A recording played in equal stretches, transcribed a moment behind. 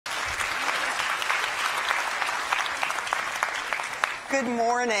Good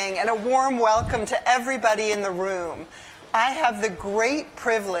morning, and a warm welcome to everybody in the room. I have the great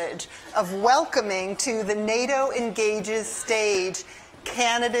privilege of welcoming to the NATO Engages stage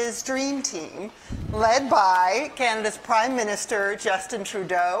Canada's Dream Team, led by Canada's Prime Minister Justin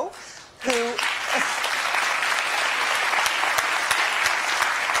Trudeau,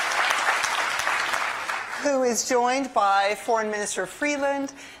 who is joined by Foreign Minister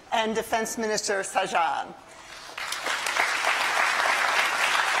Freeland and Defense Minister Sajjan.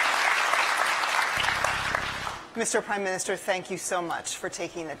 Mr. Prime Minister, thank you so much for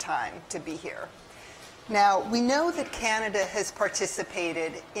taking the time to be here. Now, we know that Canada has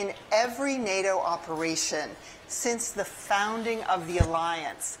participated in every NATO operation since the founding of the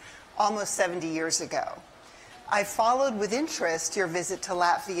alliance almost 70 years ago. I followed with interest your visit to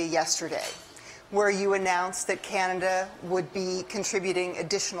Latvia yesterday, where you announced that Canada would be contributing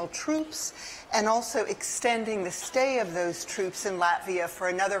additional troops and also extending the stay of those troops in Latvia for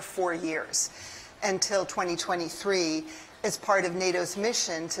another 4 years, until 2023, as part of NATO's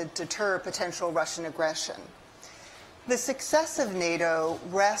mission to deter potential Russian aggression. The success of NATO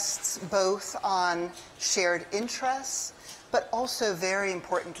rests both on shared interests, but also, very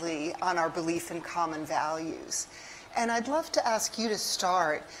importantly, on our belief in common values. And I'd love to ask you to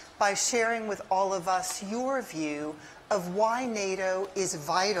start by sharing with all of us your view of why NATO is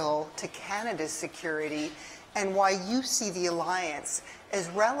vital to Canada's security and why you see the alliance as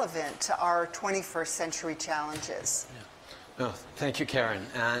relevant to our 21st century challenges. Yeah. Oh, thank you, Karen,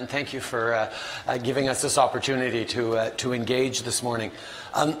 and thank you for giving us this opportunity to engage this morning.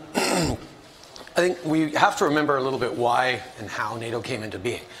 I think we have to remember a little bit why and how NATO came into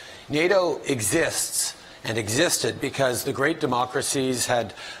being. NATO exists and existed because the great democracies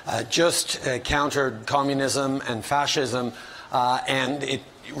had just countered communism and fascism, and it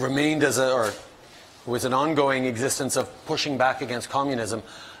remained as was an ongoing existence of pushing back against communism.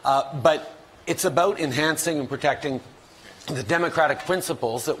 But it's about enhancing and protecting the democratic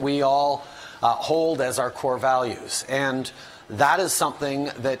principles that we all hold as our core values. And that is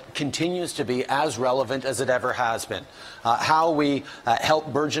something that continues to be as relevant as it ever has been. How we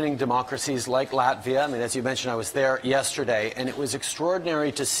help burgeoning democracies like Latvia. I mean, as you mentioned, I was there yesterday, and it was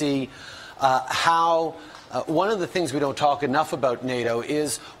extraordinary to see how one of the things we don't talk enough about NATO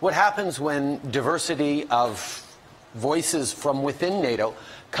is what happens when diversity of voices from within NATO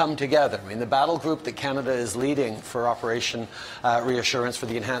come together. I mean, the battle group that Canada is leading for Operation Reassurance, for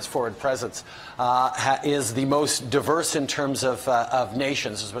the Enhanced Forward Presence, is the most diverse in terms of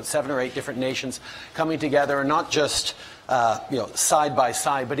nations. There's about 7 or 8 different nations coming together, and not just side by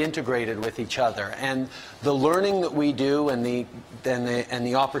side, but integrated with each other. And the learning that we do and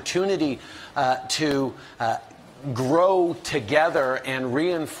the opportunity to grow together and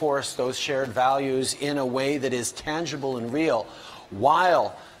reinforce those shared values in a way that is tangible and real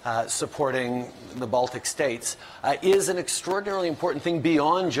while supporting the Baltic states is an extraordinarily important thing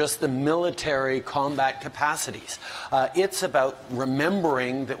beyond just the military combat capacities. It's about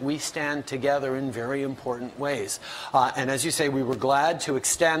remembering that we stand together in very important ways. And as you say, we were glad to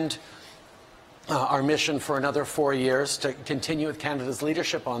extend our mission for another 4 years to continue with Canada's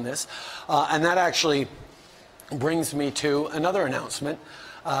leadership on this. And that actually brings me to another announcement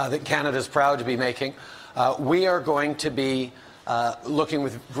that Canada is proud to be making. We are going to be looking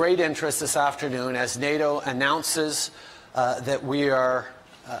with great interest this afternoon as NATO announces that we are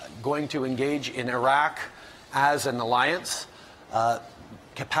going to engage in Iraq as an alliance,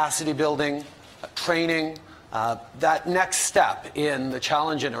 capacity building, training, that next step in the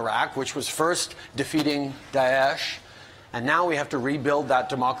challenge in Iraq, which was first defeating Daesh, and now we have to rebuild that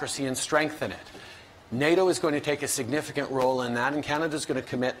democracy and strengthen it. NATO is going to take a significant role in that, and Canada is going to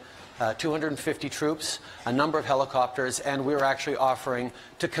commit 250 troops, a number of helicopters, and we're actually offering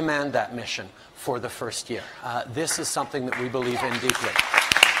to command that mission for the first year. This is something that we believe in deeply.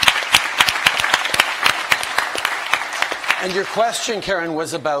 And your question, Karen,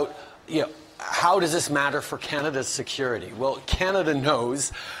 was about, how does this matter for Canada's security? Well, Canada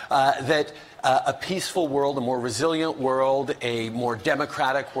knows that a peaceful world, a more resilient world, a more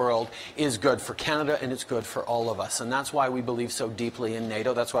democratic world is good for Canada, and it's good for all of us. And that's why we believe so deeply in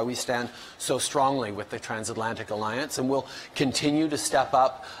NATO. That's why we stand so strongly with the Transatlantic Alliance, and we'll continue to step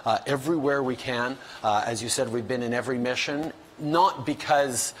up everywhere we can. As you said, we've been in every mission, not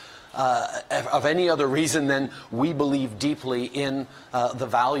because of any other reason than we believe deeply in the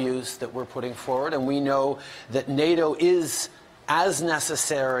values that we're putting forward. And we know that NATO is as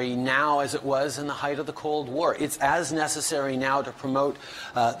necessary now as it was in the height of the Cold War. It's as necessary now to promote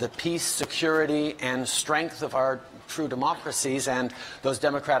the peace, security, and strength of our true democracies and those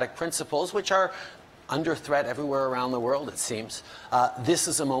democratic principles, which are under threat everywhere around the world, it seems. This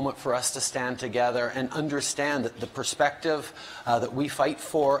is a moment for us to stand together and understand that the perspective that we fight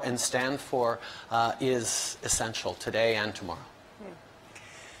for and stand for is essential today and tomorrow.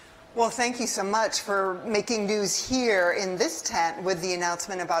 Well, thank you so much for making news here in this tent with the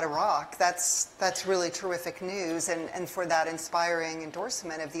announcement about Iraq. That's really terrific news, and for that inspiring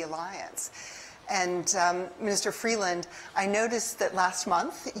endorsement of the alliance. And Minister Freeland, I noticed that last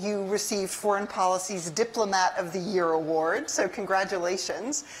month you received Foreign Policy's Diplomat of the Year award, so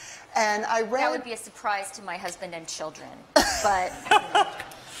congratulations. And I read... That would be a surprise to my husband and children, but...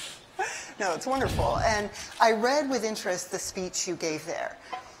 No, it's wonderful. And I read with interest the speech you gave there.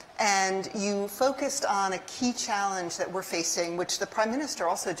 And you focused on a key challenge that we're facing, which the Prime Minister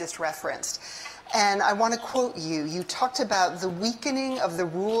also just referenced. And I want to quote you. You talked about the weakening of the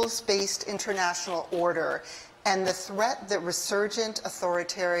rules-based international order and the threat that resurgent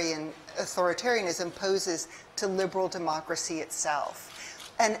authoritarianism poses to liberal democracy itself.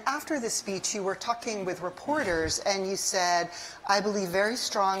 And after the speech, you were talking with reporters, and you said, I believe very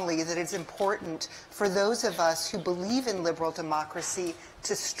strongly that it's important for those of us who believe in liberal democracy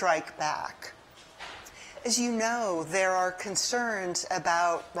to strike back. As you know, there are concerns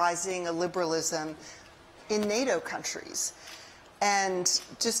about rising illiberalism in NATO countries. And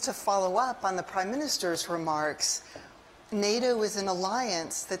just to follow up on the Prime Minister's remarks, NATO is an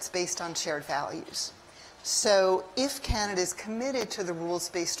alliance that's based on shared values. So if Canada is committed to the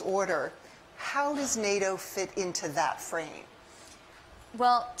rules-based order, how does NATO fit into that frame?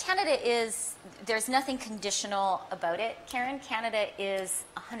 Well, Canada is, there's nothing conditional about it, Karen. Canada is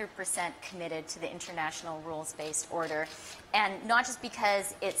 100% committed to the international rules-based order, and not just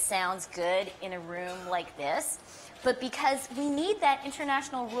because it sounds good in a room like this, but because we need that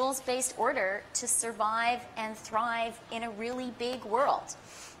international rules-based order to survive and thrive in a really big world.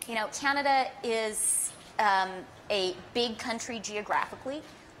 You know, Canada is a big country geographically.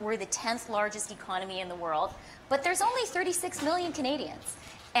 We're the 10th largest economy in the world, but there's only 36 million Canadians.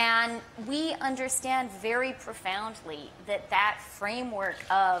 And we understand very profoundly that that framework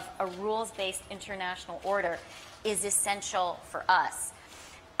of a rules-based international order is essential for us.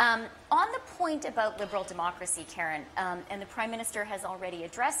 On the point about liberal democracy, Karen, and the Prime Minister has already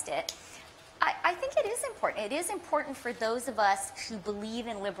addressed it, I think it is important. It is important for those of us who believe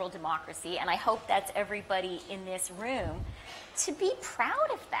in liberal democracy, and I hope that's everybody in this room, to be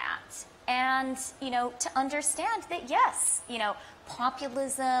proud of that. And, you know, to understand that, yes, you know,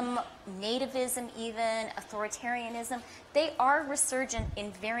 populism, nativism even, authoritarianism, they are resurgent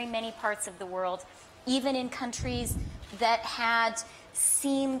in very many parts of the world, even in countries that had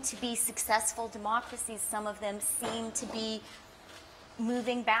seemed to be successful democracies. Some of them seem to be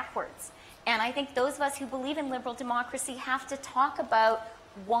moving backwards. And I think those of us who believe in liberal democracy have to talk about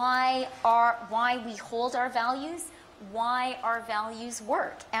why we hold our values, why our values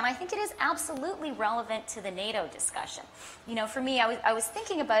work. And I think it is absolutely relevant to the NATO discussion. You know, for me, I was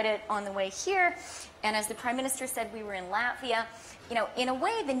thinking about it on the way here, and as the Prime Minister said, we were in Latvia. You know, in a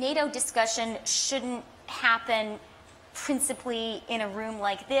way, the NATO discussion shouldn't happen principally in a room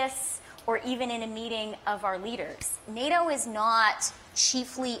like this, or even in a meeting of our leaders. NATO is not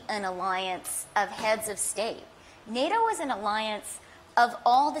chiefly an alliance of heads of state. NATO is an alliance of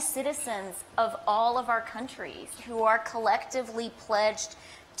all the citizens of all of our countries who are collectively pledged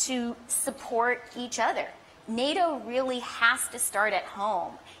to support each other. NATO really has to start at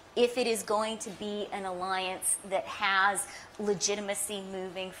home if it is going to be an alliance that has legitimacy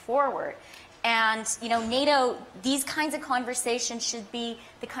moving forward. And, you know, NATO, these kinds of conversations should be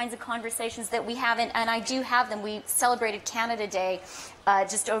the kinds of conversations that we have, and I do have them. We celebrated Canada Day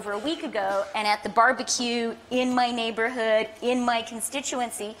just over a week ago, and at the barbecue in my neighborhood, in my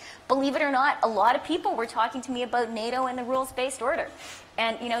constituency, believe it or not, a lot of people were talking to me about NATO and the rules-based order.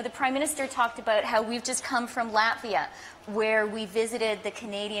 And, you know, the Prime Minister talked about how we've just come from Latvia, where we visited the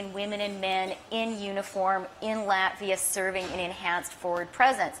Canadian women and men in uniform in Latvia serving an enhanced forward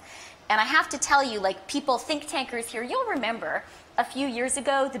presence. And I have to tell you, like, people, think tankers here, you'll remember a few years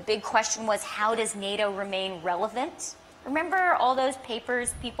ago, the big question was, how does NATO remain relevant? Remember all those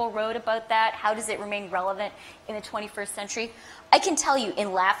papers people wrote about that? How does it remain relevant in the 21st century? I can tell you, in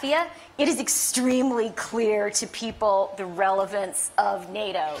Latvia, it is extremely clear to people the relevance of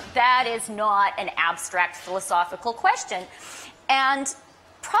NATO. That is not an abstract philosophical question. And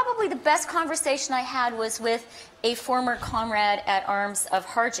probably the best conversation I had was with a former comrade at arms of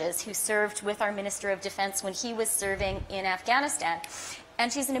Harjit, who served with our Minister of Defense when he was serving in Afghanistan.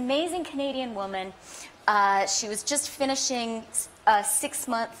 And she's an amazing Canadian woman. She was just finishing a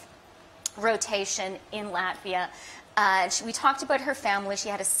 6-month rotation in Latvia. We talked about her family. She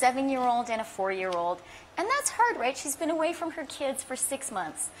had a 7-year-old and a 4-year-old. And that's hard, right? She's been away from her kids for 6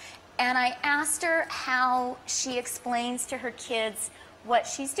 months. And I asked her how she explains to her kids what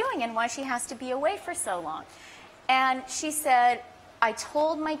she's doing and why she has to be away for so long. And she said, I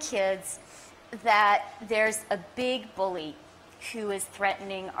told my kids that there's a big bully who is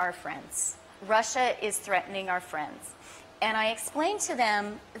threatening our friends. Russia is threatening our friends. And I explained to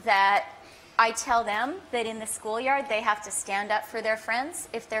them that I tell them that in the schoolyard they have to stand up for their friends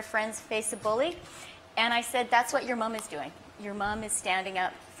if their friends face a bully. And I said, that's what your mom is doing. Your mom is standing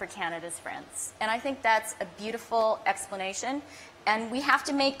up for Canada's friends. And I think that's a beautiful explanation. And we have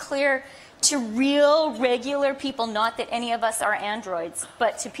to make clear to real, regular people, not that any of us are androids,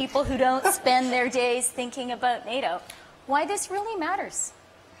 but to people who don't spend their days thinking about NATO, why this really matters.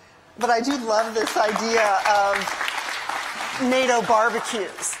 But I do love this idea of NATO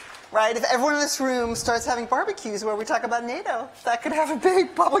barbecues, right? If everyone in this room starts having barbecues where we talk about NATO, that could have a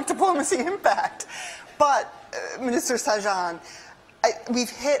big public diplomacy impact. But, Minister Sajjan, we've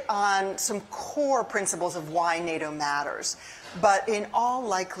hit on some core principles of why NATO matters. But in all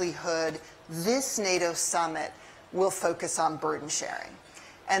likelihood, this NATO summit will focus on burden sharing.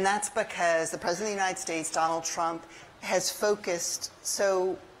 And that's because the President of the United States, Donald Trump, has focused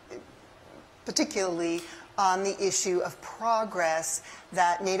so particularly on the issue of progress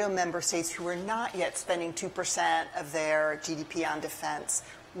that NATO member states who are not yet spending 2% of their GDP on defense,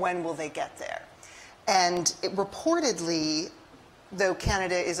 when will they get there? And it reportedly, though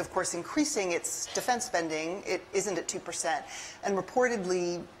Canada is, of course, increasing its defense spending, it isn't at 2%. And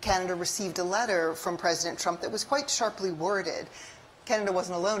reportedly, Canada received a letter from President Trump that was quite sharply worded. Canada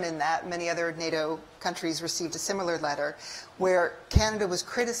wasn't alone in that. Many other NATO countries received a similar letter where Canada was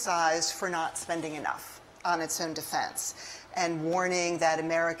criticized for not spending enough on its own defense and warning that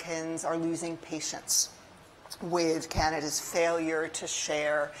Americans are losing patience with Canada's failure to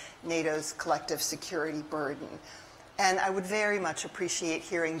share NATO's collective security burden. And I would very much appreciate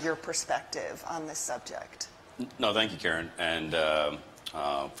hearing your perspective on this subject. No, thank you, Karen. And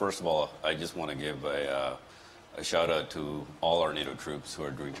first of all, I just want to give a shout out to all our NATO troops who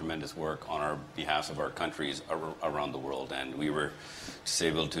are doing tremendous work on our behalf of our countries around the world. And we were just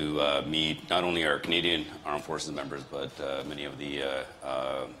able to meet not only our Canadian Armed Forces members, but many of the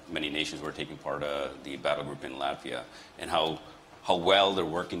many nations who are taking part of the battle group in Latvia, and how well they're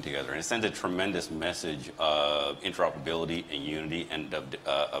working together. And it sends a tremendous message of interoperability and unity and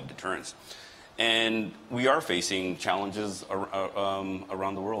of deterrence. And we are facing challenges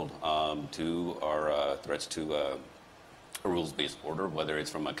around the world to our threats to a rules-based order, whether it's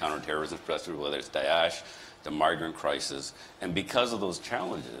from a counterterrorism perspective, whether it's Daesh, the migrant crisis. And because of those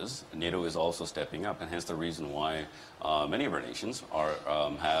challenges, NATO is also stepping up, and hence the reason why many of our nations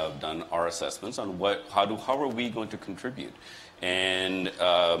have done our assessments on how are we going to contribute. And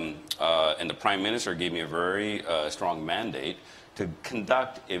the Prime Minister gave me a very strong mandate to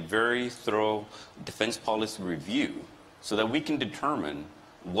conduct a very thorough defense policy review so that we can determine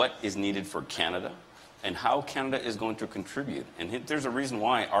what is needed for Canada and how Canada is going to contribute. And there's a reason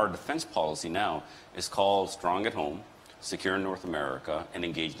why our defense policy now is called Strong at Home, Secure in North America, and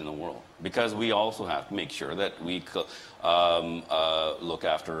Engaged in the World. Because we also have to make sure that we look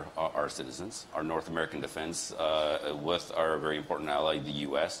after our citizens, our North American defense with our very important ally, the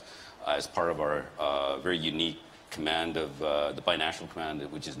U.S., as part of our very unique command of the binational command,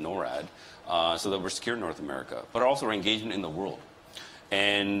 which is NORAD, so that we're secure in North America, but also our engagement in the world.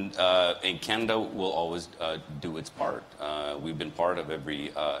 And Canada will always do its part. We've been part of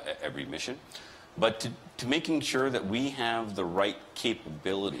every mission, but to making sure that we have the right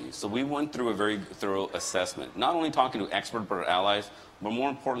capabilities. So we went through a very thorough assessment, not only talking to experts but our allies, but more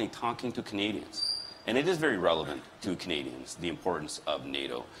importantly, talking to Canadians. And it is very relevant to Canadians, the importance of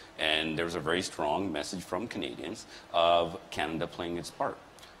NATO. And there's a very strong message from Canadians of Canada playing its part.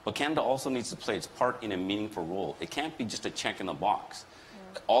 But Canada also needs to play its part in a meaningful role. It can't be just a check in the box.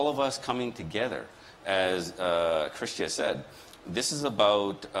 All of us coming together, as Chrystia said, this is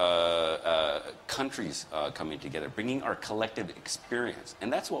about countries coming together, bringing our collective experience.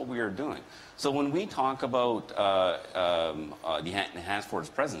 And that's what we are doing. So when we talk about the enhanced force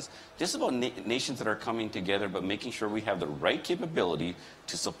presence, this is about nations that are coming together, but making sure we have the right capability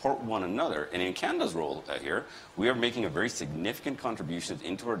to support one another. And in Canada's role here, we are making a very significant contribution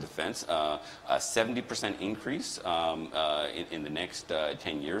into our defense, a 70% increase in the next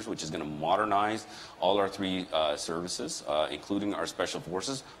 10 years, which is going to modernize all our three services, including our special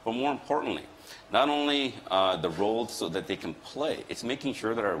forces, but more importantly, not only the role so that they can play, it's making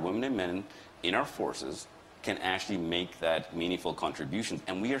sure that our women and men in our forces can actually make that meaningful contribution.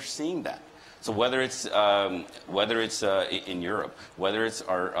 And we are seeing that. So whether it's in Europe, whether it's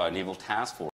our naval task force.